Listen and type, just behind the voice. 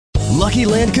Lucky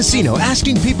Land Casino,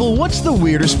 asking people, what's the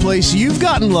weirdest place you've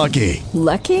gotten lucky?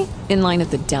 Lucky? In line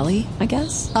at the deli, I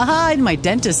guess? Aha, in my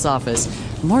dentist's office.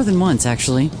 More than once,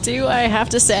 actually. Do I have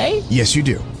to say? Yes, you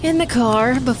do. In the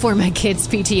car before my kids'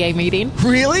 PTA meeting.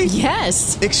 Really?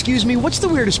 Yes. Excuse me, what's the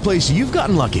weirdest place you've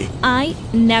gotten lucky? I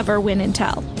never win and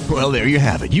tell. Well, there you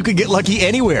have it. You can get lucky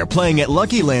anywhere, playing at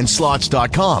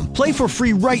LuckyLandSlots.com. Play for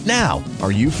free right now.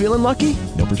 Are you feeling lucky?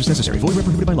 No purchase necessary. Void where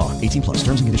prohibited by law. 18 plus.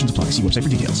 Terms and conditions apply. See website for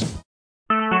details.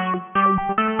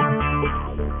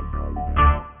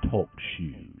 Talk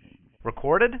shoes.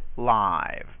 Recorded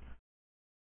live.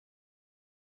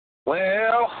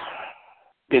 Well,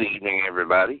 good evening,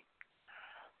 everybody.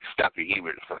 It's Dr.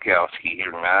 Slowkowski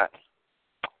here tonight.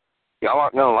 Y'all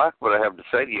aren't going to like what I have to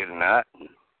say to you tonight.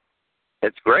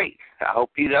 It's great. I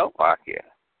hope you don't like it.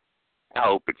 I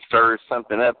hope it stirs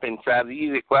something up inside of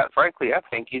you that, quite frankly, I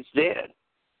think is dead.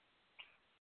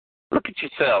 Look at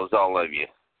yourselves, all of you.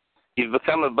 You've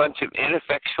become a bunch of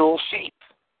ineffectual sheep.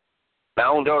 My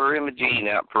own daughter Imogene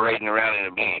out parading around in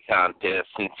a beauty contest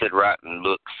instead of writing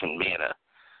books and being a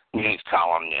news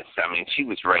columnist. I mean, she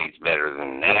was raised better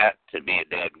than that to be a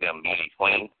dadgum beauty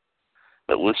queen.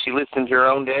 But will she listen to her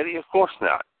own daddy? Of course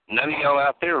not. None of y'all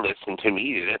out there listen to me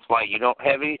either. That's why you don't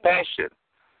have any passion.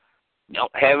 You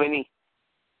don't have any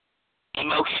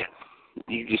emotion.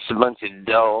 You're just a bunch of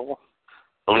dull,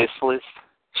 listless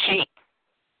sheep.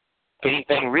 If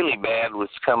anything really bad was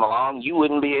to come along, you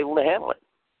wouldn't be able to handle it.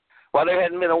 Well, there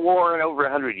hadn't been a war in over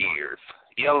 100 years.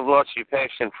 Y'all have lost your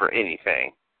passion for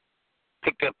anything.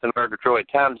 Picked up the Murgatroyd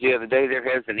Times the other day. There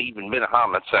hasn't even been a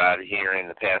homicide here in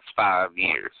the past 5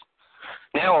 years.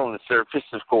 Now, on the surface,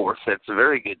 of course, that's a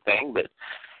very good thing, but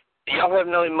y'all have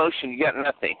no emotion. You got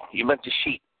nothing. You're a bunch of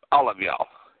sheep, all of y'all.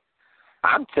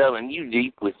 I'm telling you,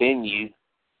 deep within you,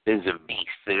 there's a beast.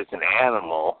 There's an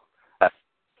animal, a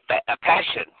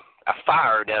passion, a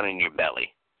fire down in your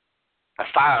belly, a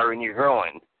fire in your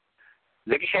groin.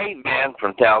 The caveman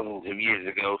from thousands of years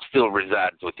ago still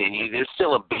resides within you. There's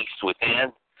still a beast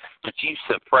within, but you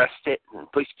suppressed it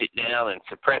and pushed it down and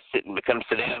suppressed it and become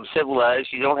so damn civilized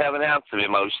you don't have an ounce of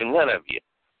emotion, none of you.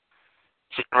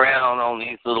 Sitting around on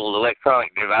these little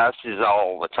electronic devices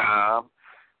all the time,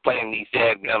 playing these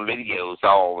dadgum videos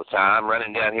all the time,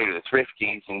 running down here to the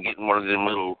Thrifties and getting one of them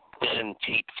little thin,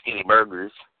 cheap, skinny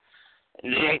burgers.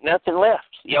 There ain't nothing left.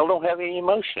 Y'all don't have any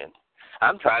emotion.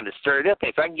 I'm trying to stir it up.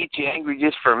 If I can get you angry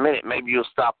just for a minute, maybe you'll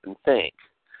stop and think.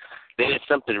 Then if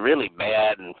something really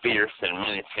bad and fierce and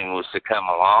menacing was to come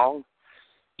along,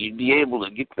 you'd be able to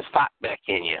get the fight back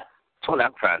in you. That's what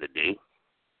I'm trying to do.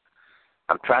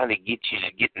 I'm trying to get you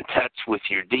to get in touch with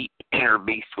your deep inner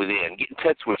beast within. Get in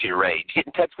touch with your rage. Get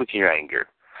in touch with your anger.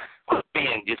 Quit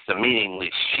being just a meaningless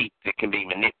sheep that can be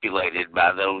manipulated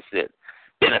by those that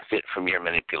benefit from your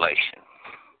manipulation.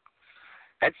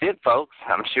 That's it, folks.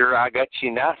 I'm sure I got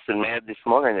you nice and mad this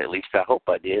morning. At least I hope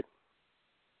I did.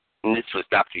 And this was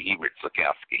Dr.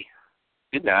 Slowkowski.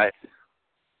 Good night.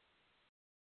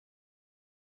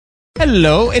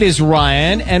 Hello, it is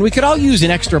Ryan, and we could all use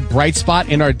an extra bright spot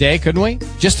in our day, couldn't we?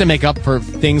 Just to make up for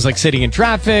things like sitting in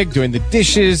traffic, doing the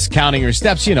dishes, counting your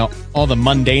steps, you know, all the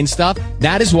mundane stuff.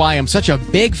 That is why I'm such a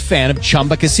big fan of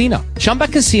Chumba Casino. Chumba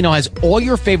Casino has all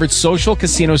your favorite social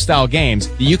casino-style games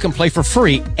that you can play for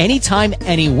free anytime,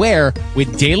 anywhere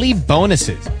with daily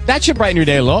bonuses. That should brighten your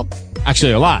day a little.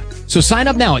 Actually, a lot. So sign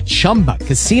up now at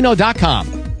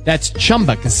ChumbaCasino.com. That's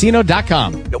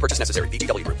ChumbaCasino.com. No purchase necessary.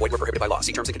 VGW Group. Void where prohibited by law.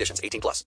 See terms and conditions. 18+.